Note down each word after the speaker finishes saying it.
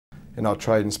in our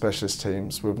trade and specialist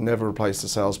teams, we've never replaced the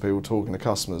salespeople talking to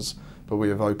customers, but we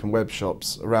have open web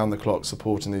shops around the clock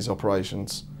supporting these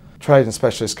operations. Trade and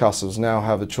specialist customers now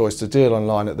have the choice to deal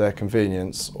online at their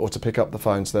convenience or to pick up the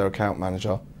phone to their account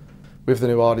manager. With the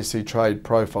new RDC Trade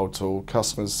profile tool,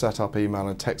 customers set up email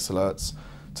and text alerts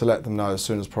to let them know as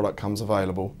soon as product comes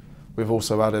available. We've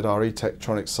also added our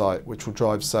e-Techtronic site, which will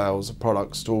drive sales of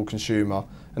products to all consumer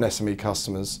and SME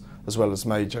customers, as well as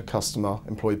major customer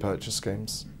employee purchase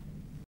schemes.